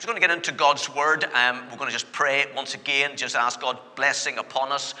We're going to get into God's word. We're going to just pray once again, just ask God's blessing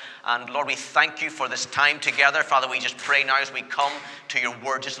upon us. And Lord, we thank you for this time together. Father, we just pray now as we come to your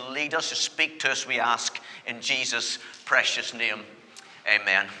word, just lead us, just speak to us, we ask in Jesus' precious name.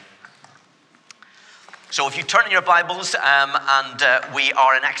 Amen. So if you turn in your Bibles, we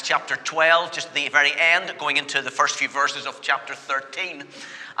are in Acts chapter 12, just at the very end, going into the first few verses of chapter 13.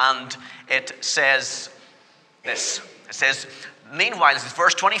 And it says this. It says, meanwhile, this is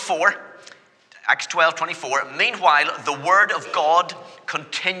verse 24, Acts 12:24. Meanwhile, the word of God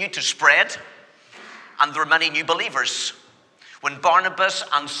continued to spread, and there were many new believers. When Barnabas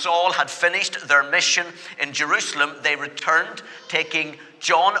and Saul had finished their mission in Jerusalem, they returned, taking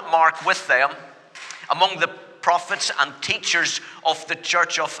John Mark with them. Among the prophets and teachers of the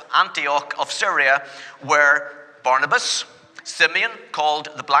church of Antioch of Syria were Barnabas, Simeon, called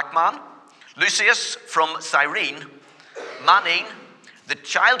the Black Man, Lucius from Cyrene, Manaen, the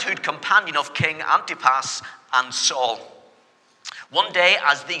childhood companion of King Antipas, and Saul. One day,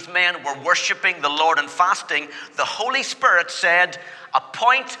 as these men were worshiping the Lord and fasting, the Holy Spirit said,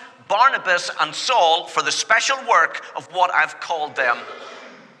 "Appoint Barnabas and Saul for the special work of what I've called them."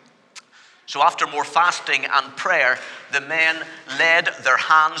 So after more fasting and prayer, the men laid their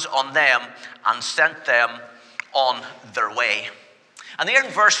hands on them and sent them on their way. And here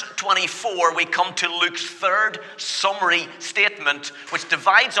in verse 24, we come to Luke's third summary statement, which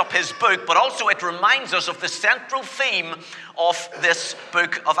divides up his book, but also it reminds us of the central theme of this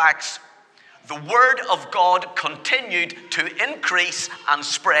book of Acts. The word of God continued to increase and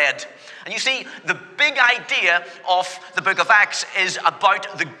spread. And you see, the big idea of the book of Acts is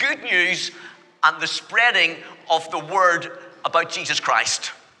about the good news and the spreading of the word about Jesus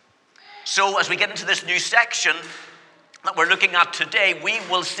Christ. So as we get into this new section that we're looking at today, we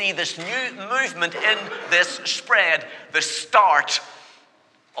will see this new movement in this spread, the start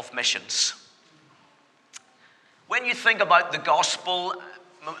of missions. When you think about the gospel,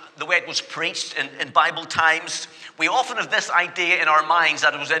 the way it was preached in Bible times, we often have this idea in our minds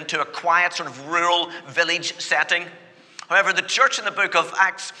that it was into a quiet sort of rural village setting. However, the church in the book of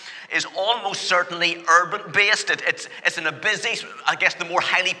Acts is almost certainly urban-based. It's in a busy, I guess, the more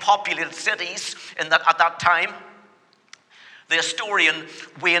highly populated cities at that time. The historian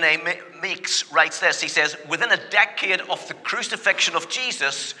Wayne A. Meeks writes this. He says, within a decade of the crucifixion of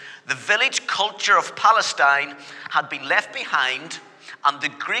Jesus, the village culture of Palestine had been left behind, and the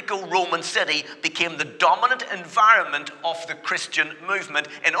Greco-Roman city became the dominant environment of the Christian movement.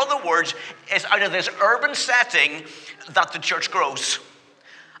 In other words, it's out of this urban setting that the church grows.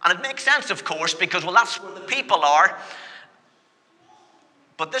 And it makes sense, of course, because, well, that's where the people are.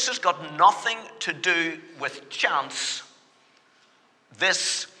 But this has got nothing to do with chance.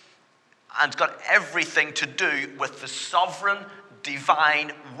 This has got everything to do with the sovereign,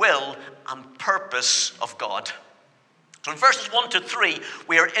 divine will and purpose of God. So in verses 1 to 3,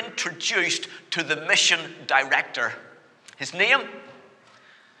 we are introduced to the mission director. His name?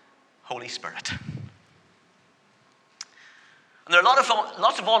 Holy Spirit. And there are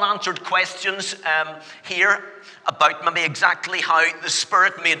lots of unanswered questions here about maybe exactly how the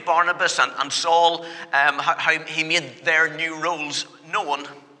Spirit made Barnabas and Saul, how he made their new roles known.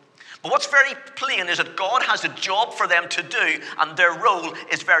 But what's very plain is that God has a job for them to do, and their role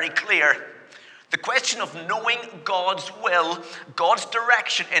is very clear. The question of knowing God's will, God's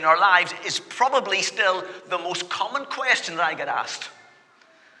direction in our lives is probably still the most common question that I get asked.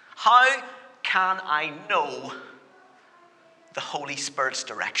 How can I know the Holy Spirit's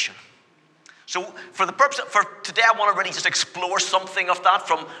direction? So for the purpose for today, I want to really just explore something of that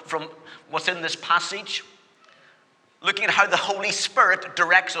from what's in this passage. Looking at how the Holy Spirit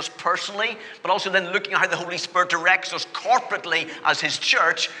directs us personally, but also then looking at how the Holy Spirit directs us corporately as his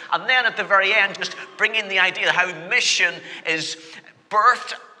church. And then at the very end, just bring in the idea of how mission is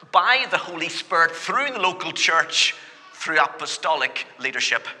birthed by the Holy Spirit through the local church, through apostolic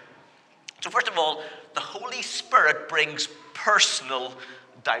leadership. So first of all, the Holy Spirit brings personal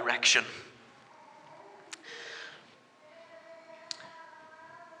direction.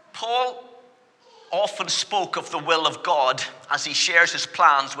 Paul often spoke of the will of God as he shares his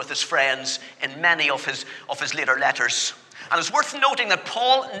plans with his friends in many of his later letters. And it's worth noting that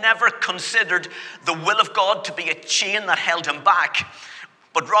Paul never considered the will of God to be a chain that held him back,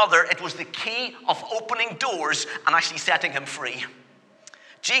 but rather it was the key of opening doors and actually setting him free.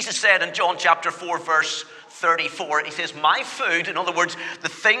 Jesus said in John chapter 4, verse 34. He says, my food, in other words, the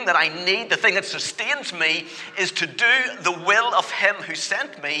thing that I need, the thing that sustains me, is to do the will of him who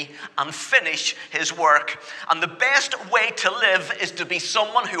sent me and finish his work. And the best way to live is to be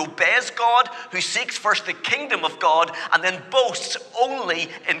someone who obeys God, who seeks first the kingdom of God, and then boasts only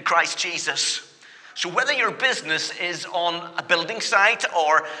in Christ Jesus. So whether your business is on a building site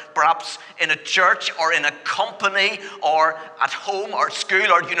or perhaps in a church or in a company or at home or school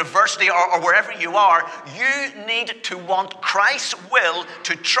or university or wherever you are, you need to want Christ's will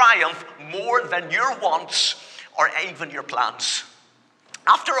to triumph more than your wants or even your plans.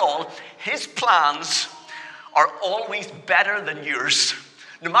 After all, his plans are always better than yours,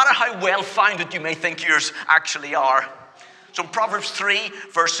 no matter how well-founded you may think yours actually are. So in Proverbs 3,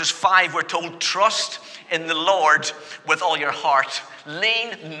 verses 5, we're told, trust in the Lord with all your heart.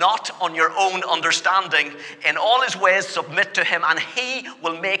 Lean not on your own understanding. In all his ways submit to him, and he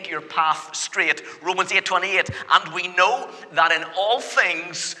will make your path straight. Romans 8:28. And we know that in all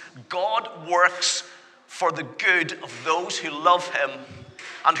things God works for the good of those who love him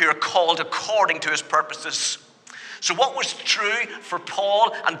and who are called according to his purposes. So what was true for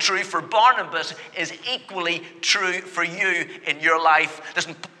Paul and true for Barnabas is equally true for you in your life.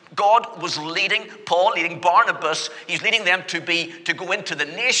 Listen, God was leading Paul, leading Barnabas. He's leading them to go into the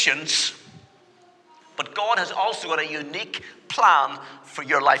nations. But God has also got a unique plan for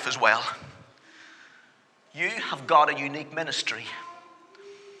your life as well. You have got a unique ministry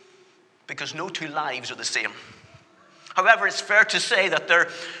because no two lives are the same. However, it's fair to say that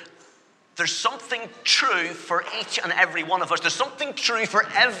there's something true for each and every one of us. There's something true for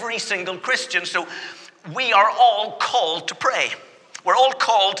every single Christian. So we are all called to pray. We're all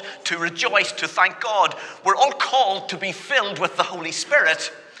called to rejoice, to thank God. We're all called to be filled with the Holy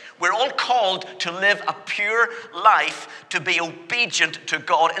Spirit. We're all called to live a pure life, to be obedient to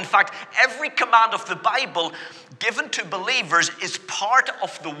God. In fact, every command of the Bible given to believers is part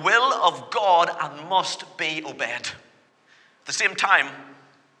of the will of God and must be obeyed. At the same time,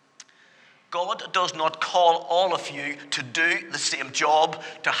 God does not call all of you to do the same job,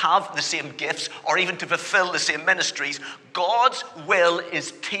 to have the same gifts, or even to fulfill the same ministries. God's will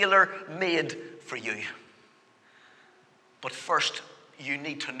is tailor-made for you. But first, you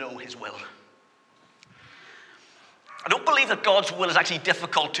need to know his will. I don't believe that God's will is actually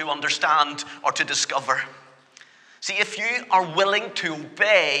difficult to understand or to discover. See, if you are willing to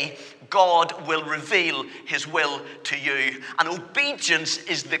obey, God will reveal his will to you. And obedience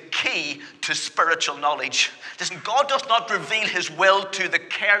is the key to spiritual knowledge. Listen, God does not reveal his will to the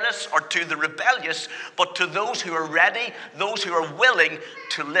careless or to the rebellious, but to those who are ready, those who are willing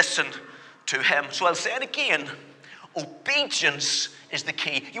to listen to him. So I'll say it again. Obedience is the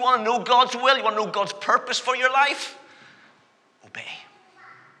key. You want to know God's will? You want to know God's purpose for your life? Obey.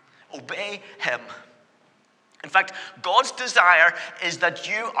 Obey him. In fact, God's desire is that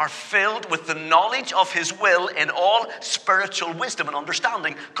you are filled with the knowledge of his will in all spiritual wisdom and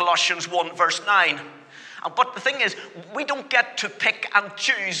understanding. Colossians 1 verse 9. But the thing is, we don't get to pick and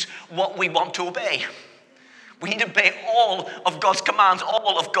choose what we want to obey. We need to obey all of God's commands,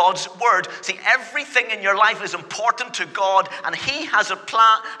 all of God's word. See, everything in your life is important to God, and he has a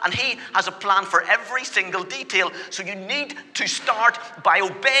plan for every single detail. So you need to start by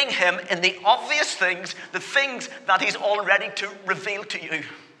obeying him in the obvious things, the things that he's already to reveal to you.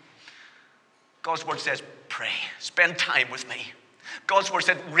 God's word says, pray, spend time with me. God's word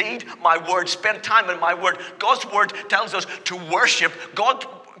said, read my word, spend time in my word. God's word tells us to worship.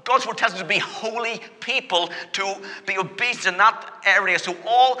 God's word tells us to be holy people, to be obedient in that area. So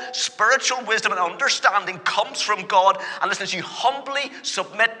all spiritual wisdom and understanding comes from God. And listen, as you humbly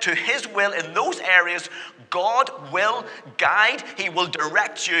submit to his will in those areas, God will guide. He will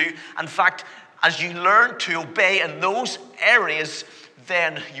direct you. In fact, as you learn to obey in those areas,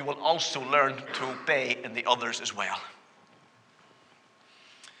 then you will also learn to obey in the others as well.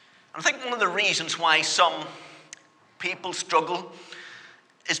 And I think one of the reasons why some people struggle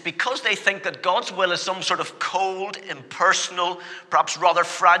is because they think that God's will is some sort of cold, impersonal, perhaps rather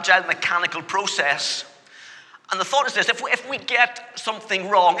fragile, mechanical process. And the thought is this: if we get something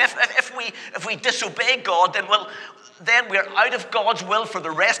wrong, if we disobey God, then we're out of God's will for the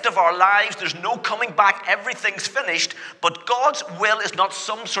rest of our lives. There's no coming back. Everything's finished. But God's will is not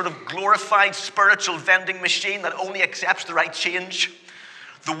some sort of glorified spiritual vending machine that only accepts the right change.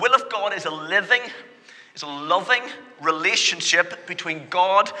 The will of God is a living, it's a loving relationship between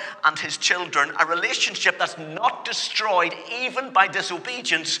God and his children, a relationship that's not destroyed even by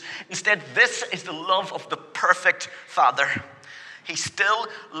disobedience. Instead, this is the love of the perfect Father. He still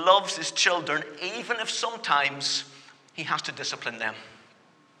loves his children, even if sometimes he has to discipline them.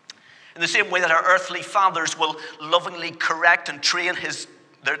 In the same way that our earthly fathers will lovingly correct and train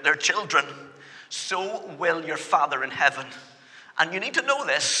their children, so will your Father in heaven. And you need to know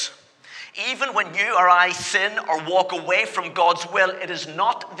this. Even when you or I sin or walk away from God's will, it is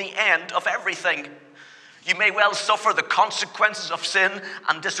not the end of everything. You may well suffer the consequences of sin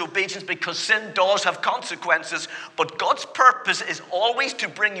and disobedience, because sin does have consequences, but God's purpose is always to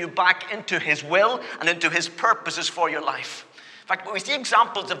bring you back into his will and into his purposes for your life. In fact, we see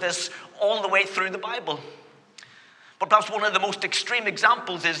examples of this all the way through the Bible. But perhaps one of the most extreme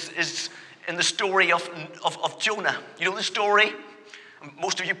examples is in the story of Jonah. You know the story?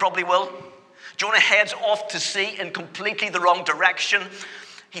 Most of you probably will. Jonah heads off to sea in completely the wrong direction.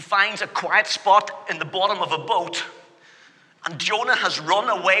 He finds a quiet spot in the bottom of a boat. And Jonah has run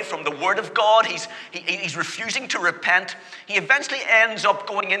away from the word of God. He's refusing to repent. He eventually ends up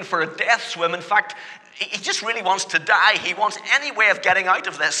going in for a death swim. In fact, he just really wants to die. He wants any way of getting out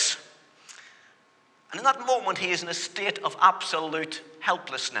of this. And in that moment, he is in a state of absolute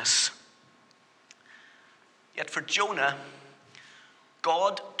helplessness. Yet for Jonah,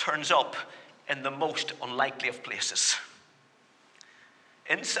 God turns up in the most unlikely of places.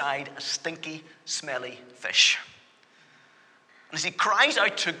 Inside a stinky, smelly fish. And as he cries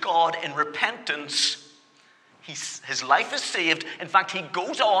out to God in repentance, his life is saved. In fact, he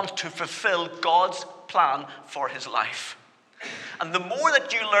goes on to fulfill God's plan for his life. And the more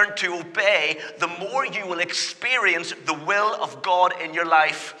that you learn to obey, the more you will experience the will of God in your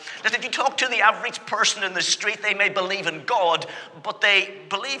life. Listen, if you talk to the average person in the street, they may believe in God, but they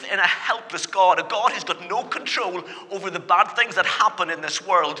believe in a helpless God, a God who's got no control over the bad things that happen in this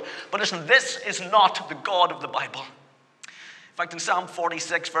world. But listen, this is not the God of the Bible. In fact, in Psalm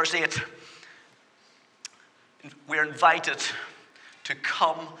 46, verse 8, we're invited to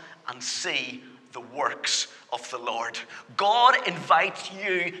come and see the works of the Lord. God invites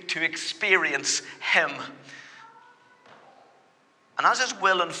you to experience him. And as his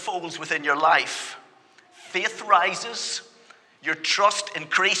will unfolds within your life, faith rises, your trust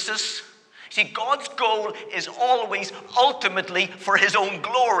increases. See, God's goal is always ultimately for his own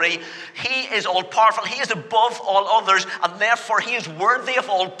glory. He is all powerful. He is above all others, and therefore he is worthy of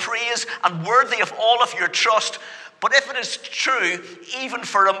all praise and worthy of all of your trust. But if it is true, even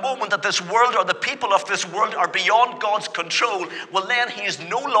for a moment, that this world or the people of this world are beyond God's control, well then he is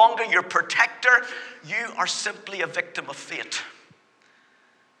no longer your protector. You are simply a victim of fate.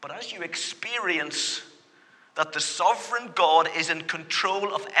 But as you experience that the sovereign God is in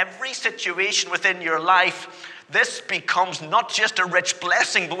control of every situation within your life, this becomes not just a rich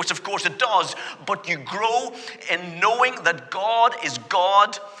blessing, but which of course it does, but you grow in knowing that God is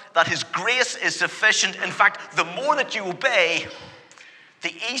God, that his grace is sufficient. In fact, the more that you obey,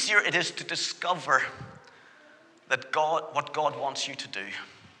 the easier it is to discover that what God wants you to do.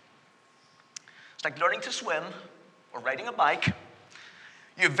 It's like learning to swim or riding a bike.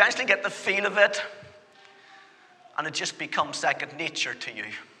 You eventually get the feel of it, and it just becomes second nature to you.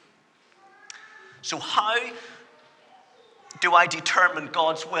 So how do I determine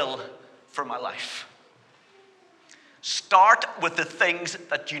God's will for my life? Start with the things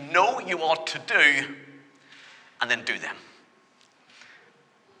that you know you ought to do, and then do them.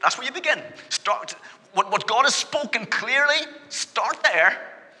 That's where you begin. Start what God has spoken clearly. Start there.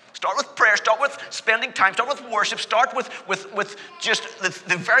 Start with prayer. Start with spending time. Start with worship. Start with just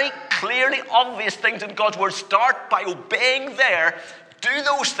the very clearly obvious things in God's word. Start by obeying there. Do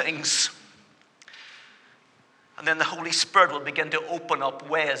those things. And then the Holy Spirit will begin to open up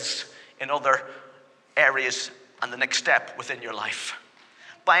ways in other areas and the next step within your life.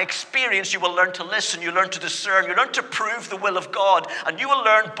 By experience, you will learn to listen, you learn to discern, you learn to prove the will of God, and you will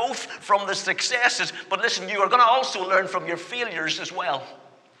learn both from the successes, but listen, you are going to also learn from your failures as well.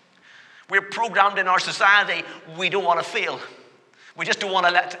 We're programmed in our society, we don't want to fail. We just don't want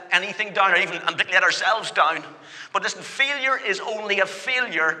to let anything down or even let ourselves down. But listen, failure is only a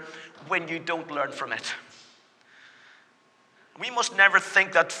failure when you don't learn from it. We must never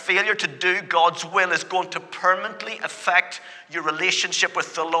think that failure to do God's will is going to permanently affect your relationship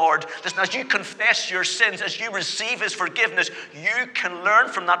with the Lord. Listen, as you confess your sins, as you receive his forgiveness, you can learn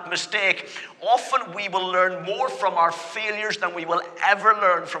from that mistake. Often we will learn more from our failures than we will ever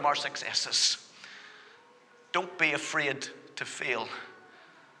learn from our successes. Don't be afraid to fail,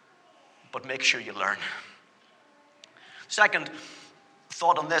 but make sure you learn. Second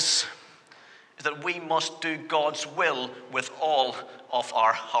thought on this is that we must do God's will with all of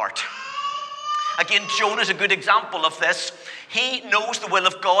our heart. Again, Jonah is a good example of this. He knows the will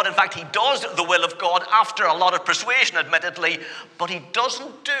of God. In fact, he does the will of God after a lot of persuasion, admittedly, but he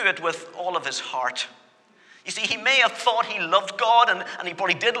doesn't do it with all of his heart. You see, he may have thought he loved God, and he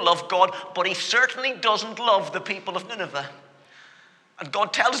probably did love God, but he certainly doesn't love the people of Nineveh. And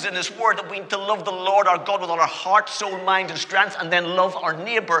God tells us in his word that we need to love the Lord our God with all our heart, soul, mind, and strength, and then love our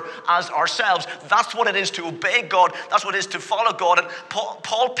neighbor as ourselves. That's what it is to obey God. That's what it is to follow God. And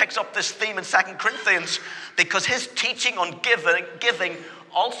Paul picks up this theme in 2 Corinthians because his teaching on giving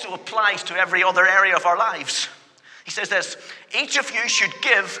also applies to every other area of our lives. He says this: each of you should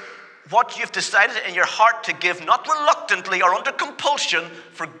give what you've decided in your heart to give, not reluctantly or under compulsion,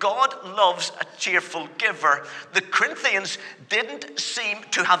 for God loves a cheerful giver. The Corinthians didn't seem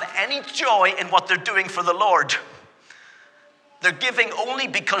to have any joy in what they're doing for the Lord. They're giving only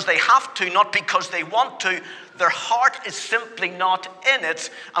because they have to, not because they want to. Their heart is simply not in it.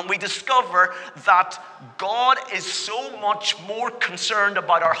 And we discover that God is so much more concerned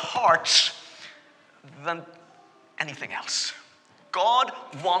about our hearts than anything else. God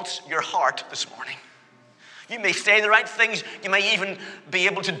wants your heart this morning. You may say the right things. You may even be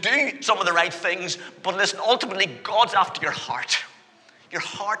able to do some of the right things. But listen, ultimately, God's after your heart. Your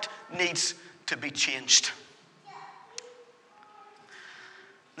heart needs to be changed.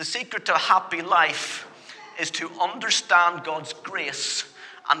 The secret to a happy life is to understand God's grace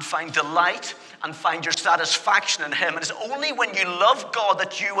and find delight and find your satisfaction in him. And it's only when you love God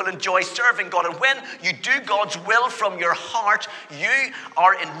that you will enjoy serving God. And when you do God's will from your heart, you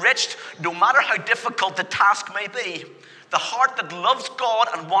are enriched no matter how difficult the task may be. The heart that loves God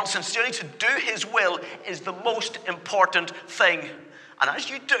and wants sincerely to do his will is the most important thing. And as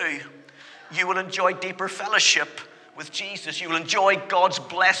you do, you will enjoy deeper fellowship with Jesus. You will enjoy God's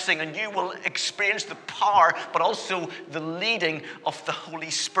blessing, and you will experience the power, but also the leading of the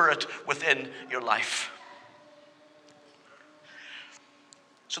Holy Spirit within your life.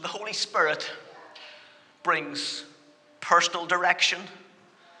 So the Holy Spirit brings personal direction,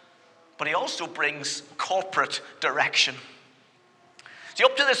 but he also brings corporate direction. See,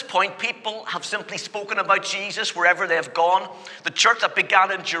 up to this point, people have simply spoken about Jesus wherever they have gone. The church that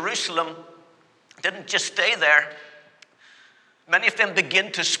began in Jerusalem didn't just stay there. Many of them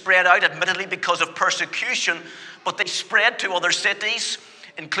begin to spread out, admittedly because of persecution, but they spread to other cities,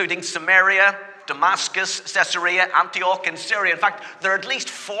 including Samaria, Damascus, Caesarea, Antioch, and Syria. In fact, there are at least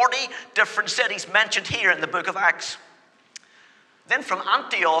 40 different cities mentioned here in the book of Acts. Then from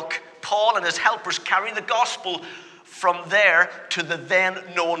Antioch, Paul and his helpers carry the gospel from there to the then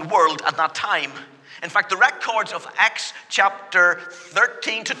known world at that time. In fact, the records of Acts chapter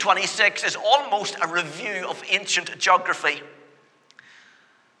 13 to 26 is almost a review of ancient geography.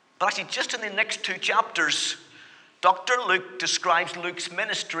 But actually, just in the next two chapters, Dr. Luke describes Luke's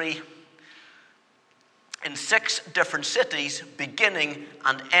ministry in 6 different cities, beginning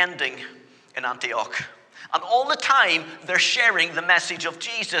and ending in Antioch. And all the time, they're sharing the message of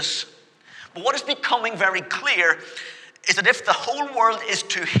Jesus. But what is becoming very clear is that if the whole world is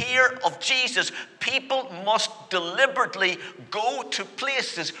to hear of Jesus, people must deliberately go to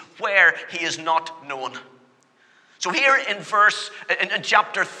places where he is not known. So here in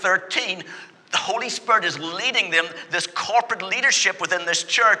chapter 13, the Holy Spirit is leading them, this corporate leadership within this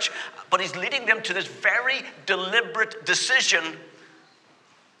church, but he's leading them to this very deliberate decision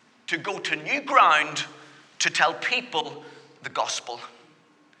to go to new ground to tell people the gospel.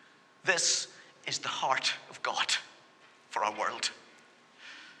 This is the heart of God for our world.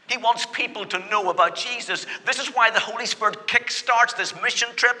 He wants people to know about Jesus. This is why the Holy Spirit kickstarts these mission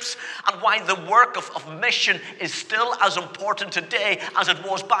trips, and why the work of mission is still as important today as it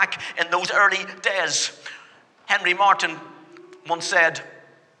was back in those early days. Henry Martin once said,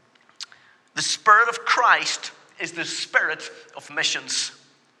 "The Spirit of Christ is the spirit of missions.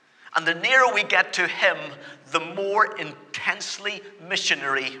 And the nearer we get to him, the more intensely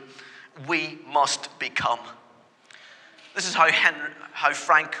missionary we must become." This is how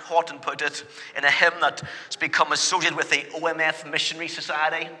Frank Houghton put it in a hymn that's become associated with the OMF Missionary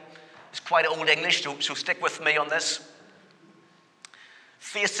Society. It's quite old English, so stick with me on this.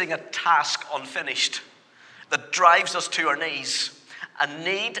 Facing a task unfinished that drives us to our knees, a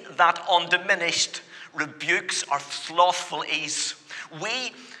need that undiminished rebukes our slothful ease.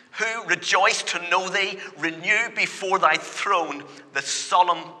 We who rejoice to know thee, renew before thy throne the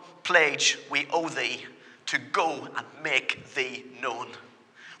solemn pledge we owe thee, to go and make thee known.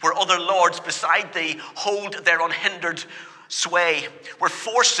 Where other lords beside thee hold their unhindered sway, where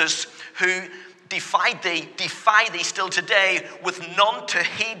forces who defy thee still today, with none to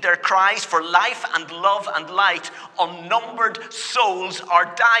heed their cries for life and love and light, unnumbered souls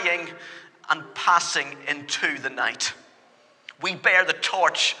are dying and passing into the night. We bear the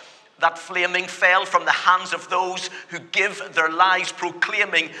torch That flaming fell from the hands of those who give their lives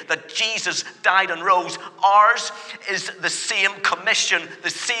proclaiming that Jesus died and rose. Ours is the same commission, the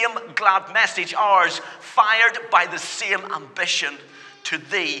same glad message. Ours, fired by the same ambition. To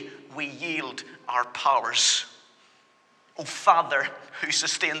thee we yield our powers. O Father, who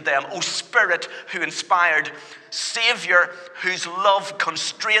sustained them. O Spirit, who inspired. Saviour, whose love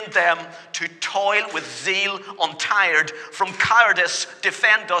constrained them to toil with zeal untired. From cowardice,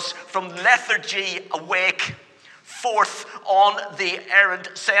 defend us. From lethargy, awake. Forth on the errand,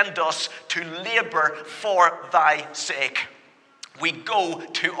 send us to labour for thy sake. We go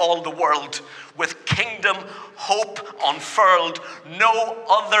to all the world with kingdom hope unfurled. No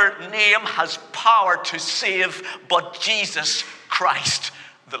other name has power to save but Jesus Christ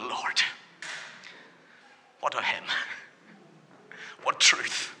the Lord. What a hymn. What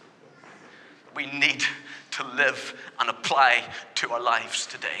truth we need to live and apply to our lives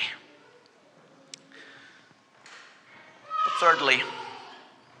today. But thirdly,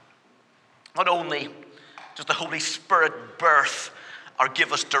 not only does the Holy Spirit birth or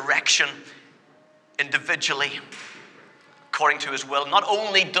give us direction individually according to his will. Not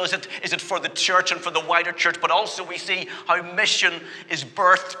only is it for the church and for the wider church, but also we see how mission is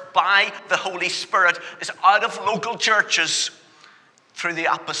birthed by the Holy Spirit, is out of local churches through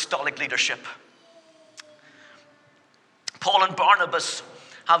the apostolic leadership. Paul and Barnabas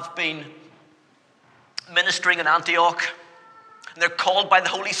have been ministering in Antioch. And they're called by the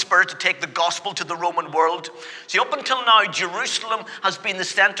Holy Spirit to take the gospel to the Roman world. See, up until now, Jerusalem has been the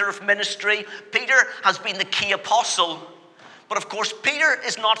center of ministry. Peter has been the key apostle. But of course, Peter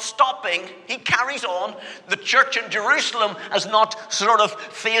is not stopping. He carries on. The church in Jerusalem has not sort of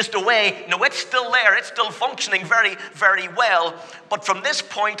phased away. No, it's still there. It's still functioning very, very well. But from this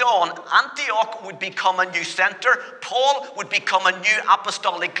point on, Antioch would become a new center. Paul would become a new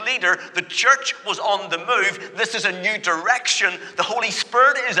apostolic leader. The church was on the move. This is a new direction. The Holy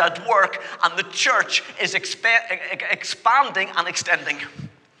Spirit is at work, and the church is expanding and extending.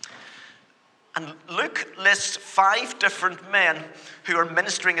 And Luke lists 5 different men who are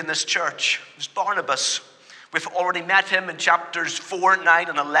ministering in this church. There's Barnabas. We've already met him in chapters 4, 9,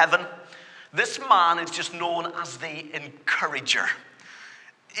 and 11. This man is just known as the encourager.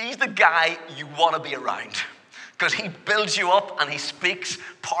 He's the guy you want to be around because he builds you up and he speaks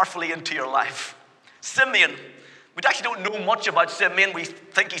powerfully into your life. Simeon. We actually don't know much about Simeon. We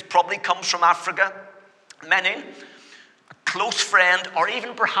think he probably comes from Africa. Menon, close friend, or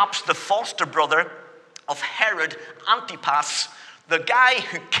even perhaps the foster brother of Herod Antipas, the guy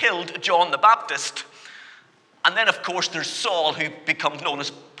who killed John the Baptist. And then, of course, there's Saul, who becomes known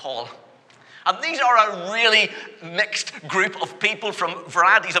as Paul. And these are a really mixed group of people from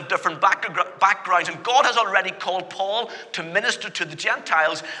varieties of different backgrounds. And God has already called Paul to minister to the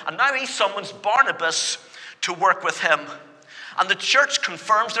Gentiles, and now he summons Barnabas to work with him. And the church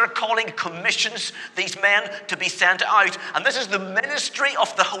confirms their calling, commissions these men to be sent out. And this is the ministry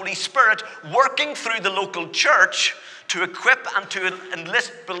of the Holy Spirit working through the local church to equip and to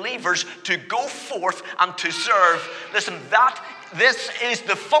enlist believers to go forth and to serve. Listen, this is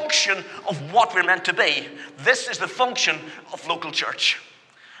the function of what we're meant to be. This is the function of local church.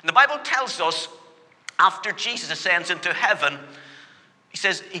 And the Bible tells us after Jesus ascends into heaven, he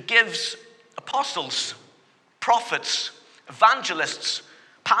says he gives apostles, prophets, evangelists,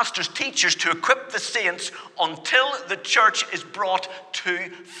 pastors, teachers to equip the saints until the church is brought to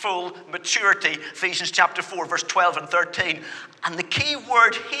full maturity. Ephesians chapter 4, verse 12 and 13. And the key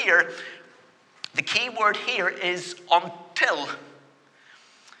word here is until.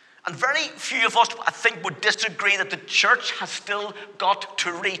 And very few of us, I think, would disagree that the church has still got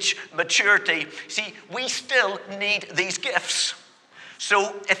to reach maturity. See, we still need these gifts.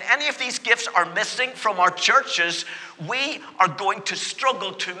 So if any of these gifts are missing from our churches, we are going to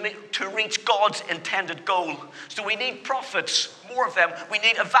struggle to reach God's intended goal. So we need prophets, more of them. We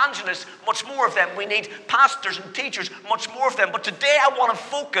need evangelists, much more of them. We need pastors and teachers, much more of them. But today I want to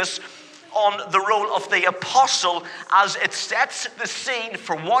focus on the role of the apostle as it sets the scene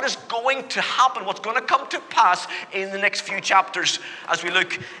for what is going to happen, what's going to come to pass in the next few chapters as we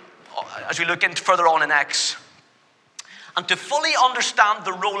look into further on in Acts. And to fully understand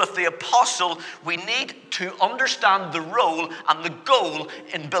the role of the apostle, we need to understand the role and the goal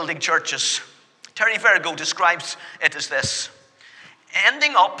in building churches. Terry Virgo describes it as this: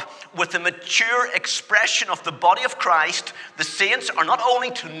 ending up with a mature expression of the body of Christ, the saints are not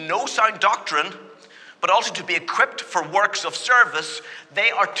only to know sound doctrine, but also to be equipped for works of service.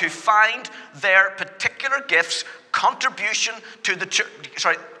 They are to find their particular gifts, contribution to the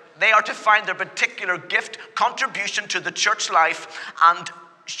church. They are to find their particular gift, contribution to the church life, and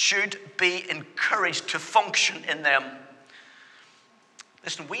should be encouraged to function in them.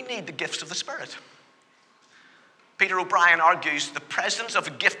 Listen, we need the gifts of the Spirit. Peter O'Brien argues the presence of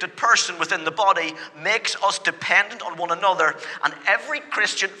a gifted person within the body makes us dependent on one another, and every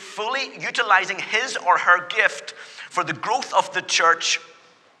Christian fully utilizing his or her gift for the growth of the church,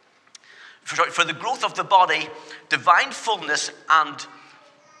 for the growth of the body, divine fullness and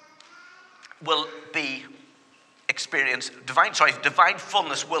will be experienced. Divine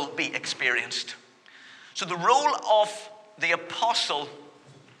fullness will be experienced. So the role of the apostle,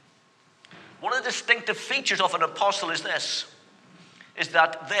 one of the distinctive features of an apostle is this, is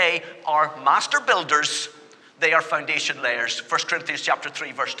that they are master builders, they are foundation layers. 1 Corinthians chapter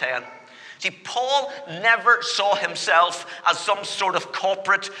 3, verse 10. See, Paul never saw himself as some sort of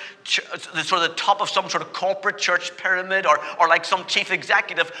corporate, sort of the top of some sort of corporate church pyramid or like some chief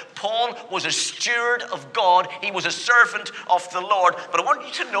executive. Paul was a steward of God. He was a servant of the Lord. But I want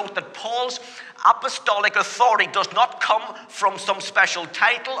you to note that Paul's apostolic authority does not come from some special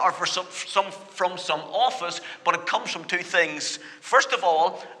title or from some office, but it comes from two things. First of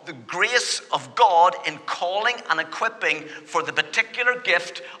all, the grace of God in calling and equipping for the particular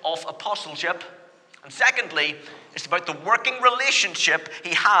gift of apostleship. And secondly, it's about the working relationship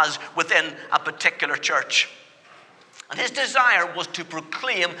he has within a particular church. And his desire was to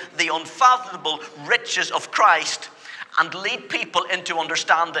proclaim the unfathomable riches of Christ and lead people into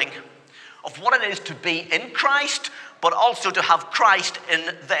understanding of what it is to be in Christ, but also to have Christ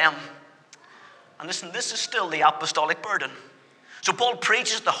in them. And listen, this is still the apostolic burden. So Paul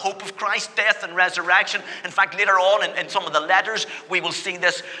preaches the hope of Christ's death and resurrection. In fact, later on in some of the letters, we will see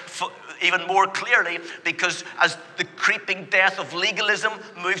this even more clearly, because as the creeping death of legalism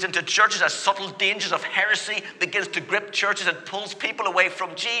moves into churches, as subtle dangers of heresy begins to grip churches and pulls people away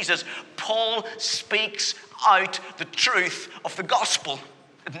from Jesus, Paul speaks out the truth of the gospel.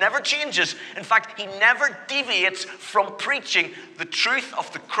 It never changes. In fact, he never deviates from preaching the truth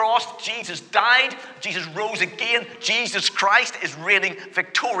of the cross. Jesus died. Jesus rose again. Jesus Christ is reigning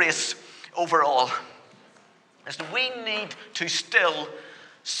victorious over all. Listen, we need to still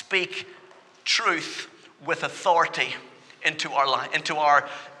speak truth with authority into our life, into our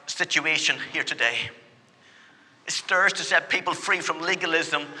situation here today. It stirs to set people free from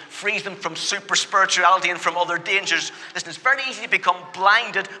legalism, frees them from super spirituality and from other dangers. Listen, it's very easy to become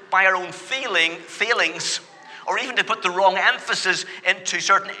blinded by our own feelings, or even to put the wrong emphasis into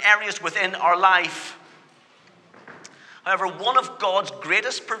certain areas within our life. However, one of God's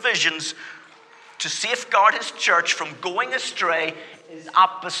greatest provisions to safeguard his church from going astray is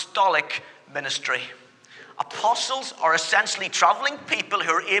apostolic ministry. Apostles are essentially traveling people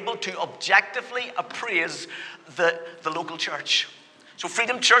who are able to objectively appraise the local church. So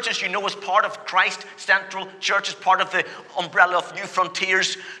Freedom Church, as you know, is part of Christ Central Church, is part of the umbrella of New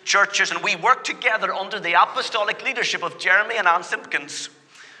Frontiers churches, and we work together under the apostolic leadership of Jeremy and Ann Simpkins.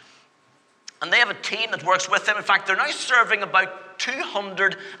 And they have a team that works with them. In fact, they're now serving about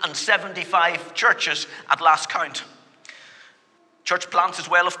 275 churches at last count. Church plants as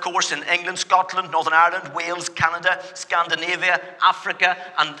well, of course, in England, Scotland, Northern Ireland, Wales, Canada, Scandinavia, Africa,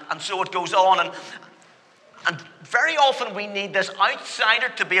 and so it goes on. And very often we need this outsider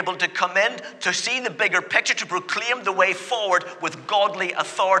to be able to come in, to see the bigger picture, to proclaim the way forward with godly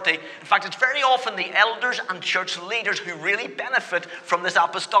authority. In fact, it's very often the elders and church leaders who really benefit from this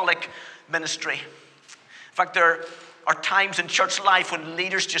apostolic ministry. In fact, there are times in church life when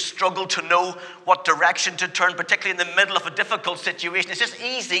leaders just struggle to know what direction to turn, particularly in the middle of a difficult situation. It's just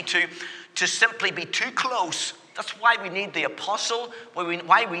easy to simply be too close. That's why we need the apostle,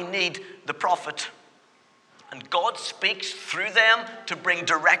 why we need the prophet. And God speaks through them to bring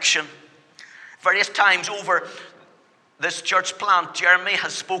direction. Various times over this church plant, Jeremy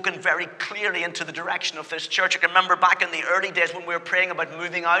has spoken very clearly into the direction of this church. I can remember back in the early days when we were praying about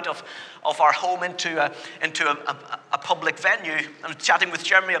moving out of our home into a public venue. I was chatting with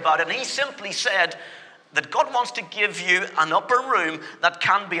Jeremy about it, and he simply said that God wants to give you an upper room that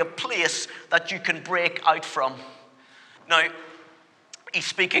can be a place that you can break out from. Now, he's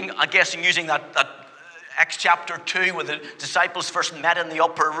speaking, I guess, using that Acts chapter 2, where the disciples first met in the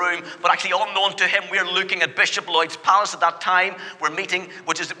upper room. But actually, unknown to him, we're looking at Bishop Lloyd's Palace at that time. We're meeting,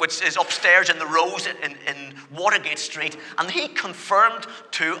 which is upstairs in the Rose in Watergate Street. And he confirmed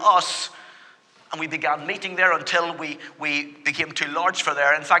to us, and we began meeting there until we became too large for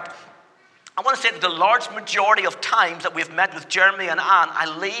there. In fact, I want to say that the large majority of times that we've met with Jeremy and Ann, I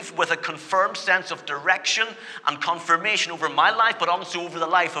leave with a confirmed sense of direction and confirmation over my life, but also over the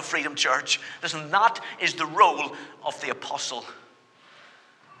life of Freedom Church. Listen, that is the role of the apostle,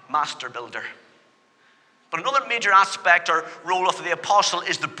 master builder. But another major aspect or role of the apostle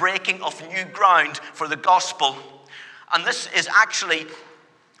is the breaking of new ground for the gospel. And this is actually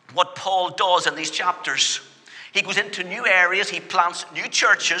what Paul does in these chapters. He goes into new areas, he plants new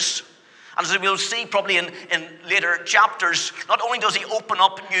churches, and as we'll see probably in later chapters, not only does he open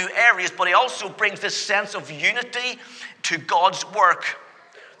up new areas, but he also brings this sense of unity to God's work.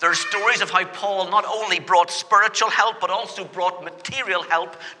 There are stories of how Paul not only brought spiritual help, but also brought material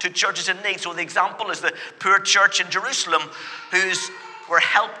help to churches in need. So the example is the poor church in Jerusalem, who were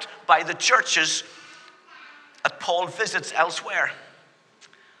helped by the churches that Paul visits elsewhere.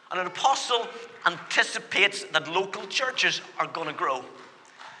 And an apostle anticipates that local churches are going to grow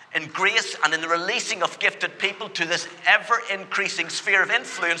in grace and in the releasing of gifted people to this ever-increasing sphere of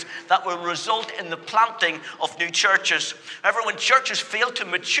influence that will result in the planting of new churches. However, when churches fail to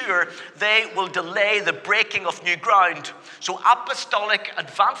mature, they will delay the breaking of new ground. So apostolic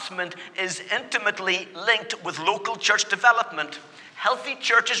advancement is intimately linked with local church development. Healthy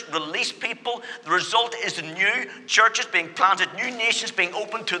churches release people. The result is new churches being planted, new nations being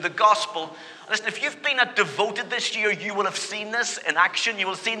opened to the gospel. Listen, if you've been at Devoted this year, you will have seen this in action. You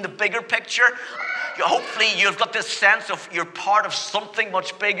will have seen the bigger picture. Hopefully you've got this sense of you're part of something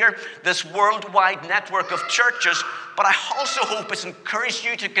much bigger, this worldwide network of churches. But I also hope it's encouraged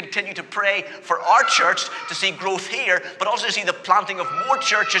you to continue to pray for our church to see growth here, but also to see the planting of more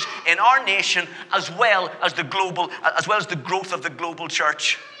churches in our nation, as well as the growth of the global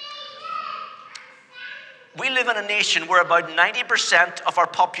church. We live in a nation where about 90% of our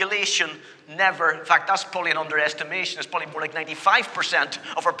population never, in fact, that's probably an underestimation, it's probably more like 95%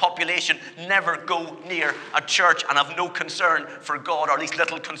 of our population never go near a church and have no concern for God, or at least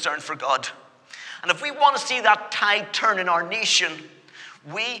little concern for God. And if we want to see that tide turn in our nation,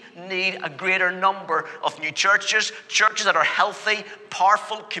 we need a greater number of new churches that are healthy,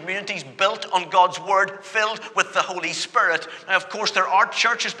 powerful communities built on God's word, filled with the Holy Spirit. Now, of course, there are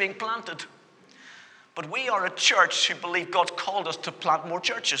churches being planted. But we are a church who believe God's called us to plant more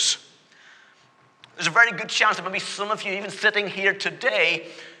churches. There's a very good chance that maybe some of you, even sitting here today,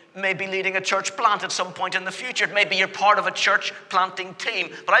 may be leading a church plant at some point in the future. Maybe you're part of a church planting team.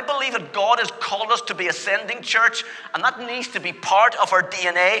 But I believe that God has called us to be a sending church, and that needs to be part of our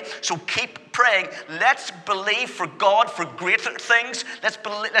DNA. So keep praying. Let's believe for God for greater things. Let's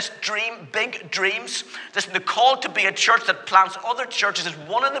dream big dreams. Listen, the call to be a church that plants other churches is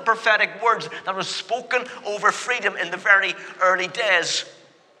one of the prophetic words that was spoken over freedom in the very early days.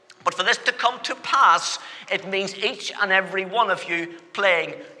 But for this to come to pass, it means each and every one of you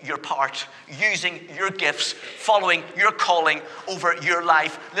playing your part, using your gifts, following your calling over your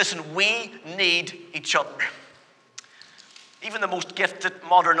life. Listen, we need each other. Even the most gifted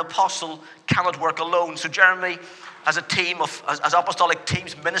modern apostle cannot work alone. So Jeremy, as apostolic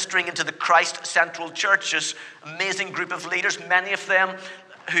teams ministering into the Christ Central churches, amazing group of leaders, many of them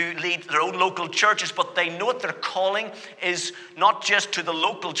who lead their own local churches, but they know that their calling is not just to the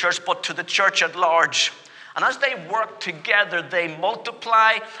local church, but to the church at large. And as they work together, they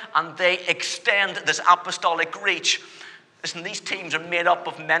multiply and they extend this apostolic reach. Listen, these teams are made up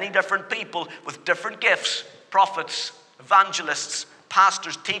of many different people with different gifts: prophets, evangelists,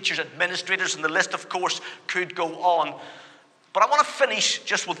 pastors, teachers, administrators, and the list, of course, could go on. But I want to finish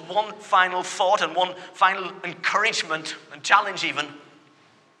just with one final thought and one final encouragement and challenge even.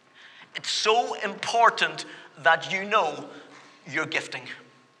 It's so important that you know your gifting.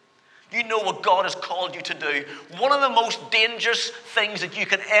 You know what God has called you to do. One of the most dangerous things that you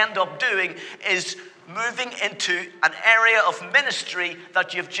can end up doing is moving into an area of ministry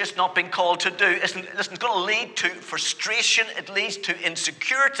that you've just not been called to do. Listen, it's going to lead to frustration. It leads to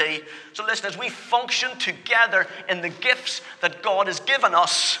insecurity. So listen, as we function together in the gifts that God has given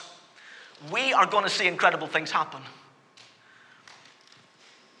us, we are going to see incredible things happen.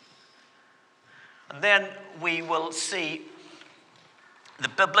 And then we will see the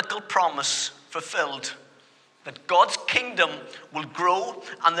biblical promise fulfilled, that God's kingdom will grow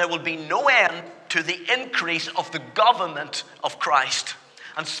and there will be no end to the increase of the government of Christ.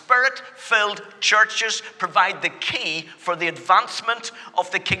 And Spirit-filled churches provide the key for the advancement of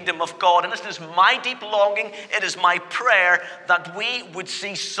the kingdom of God. And this is my deep longing, it is my prayer that we would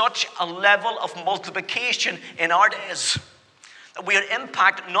see such a level of multiplication in our days. That we would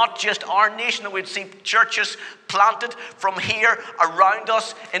impact not just our nation, that we'd see churches planted from here around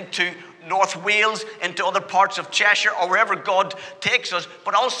us into North Wales, into other parts of Cheshire, or wherever God takes us.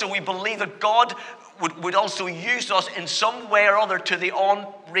 But also we believe that God would also use us in some way or other to the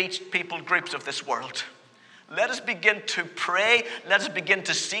unreached people groups of this world. Let us begin to pray, let us begin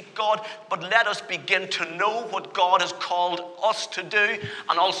to seek God, but let us begin to know what God has called us to do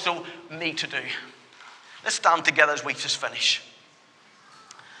and also me to do. Let's stand together as we just finish.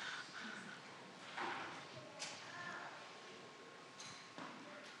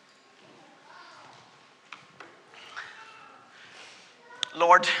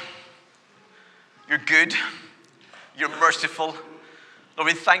 Lord, you're good. You're merciful. Lord,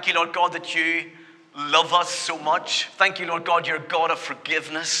 we thank you, Lord God, that you love us so much. Thank you, Lord God, you're a God of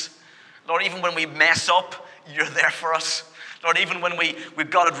forgiveness. Lord, even when we mess up, you're there for us. Lord, even when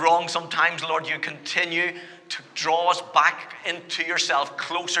we've got it wrong sometimes, Lord, you continue to draw us back into yourself,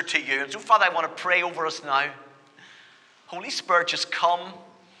 closer to you. And so, Father, I want to pray over us now. Holy Spirit, just come,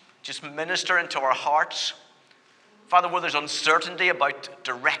 just minister into our hearts. Father, where there's uncertainty about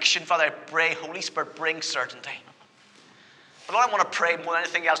direction, Father, I pray, Holy Spirit, bring certainty. But Lord, I want to pray more than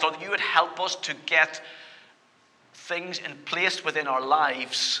anything else, Lord, that you would help us to get things in place within our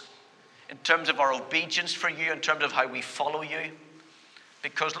lives in terms of our obedience for you, in terms of how we follow you.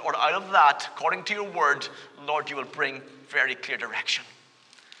 Because, Lord, out of that, according to your word, Lord, you will bring very clear direction.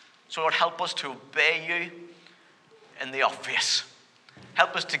 So, Lord, help us to obey you in the obvious.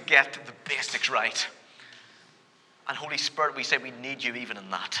 Help us to get the basics right. And Holy Spirit, we say we need you even in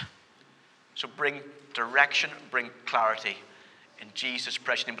that. So bring direction, bring clarity in Jesus'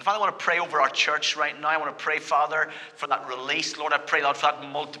 precious name. But Father, I want to pray over our church right now. I want to pray, Father, for that release. Lord, I pray, Lord, for that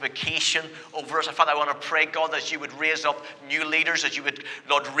multiplication over us. Father, I want to pray, God, that you would raise up new leaders, that you would,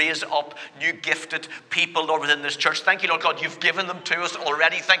 Lord, raise up new gifted people, Lord, within this church. Thank you, Lord God, you've given them to us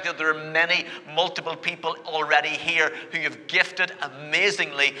already. Thank you that there are many, multiple people already here who you've gifted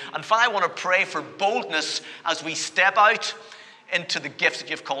amazingly. And Father, I want to pray for boldness as we step out into the gifts that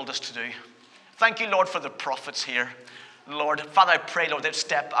you've called us to do. Thank you, Lord, for the prophets here. Lord, Father, I pray, Lord, they'd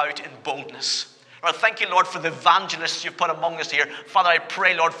step out in boldness. Lord, thank you, Lord, for the evangelists you've put among us here. Father, I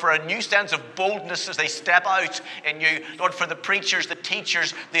pray, Lord, for a new sense of boldness as they step out in you. Lord, for the preachers, the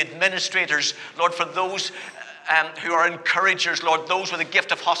teachers, the administrators. Lord, for those who are encouragers, Lord, those with a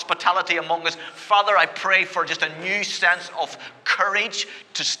gift of hospitality among us. Father, I pray for just a new sense of courage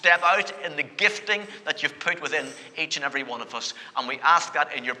to step out in the gifting that you've put within each and every one of us. And we ask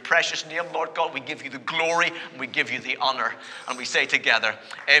that in your precious name, Lord God. We give you the glory and we give you the honor. And we say together,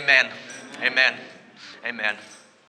 amen, amen, amen.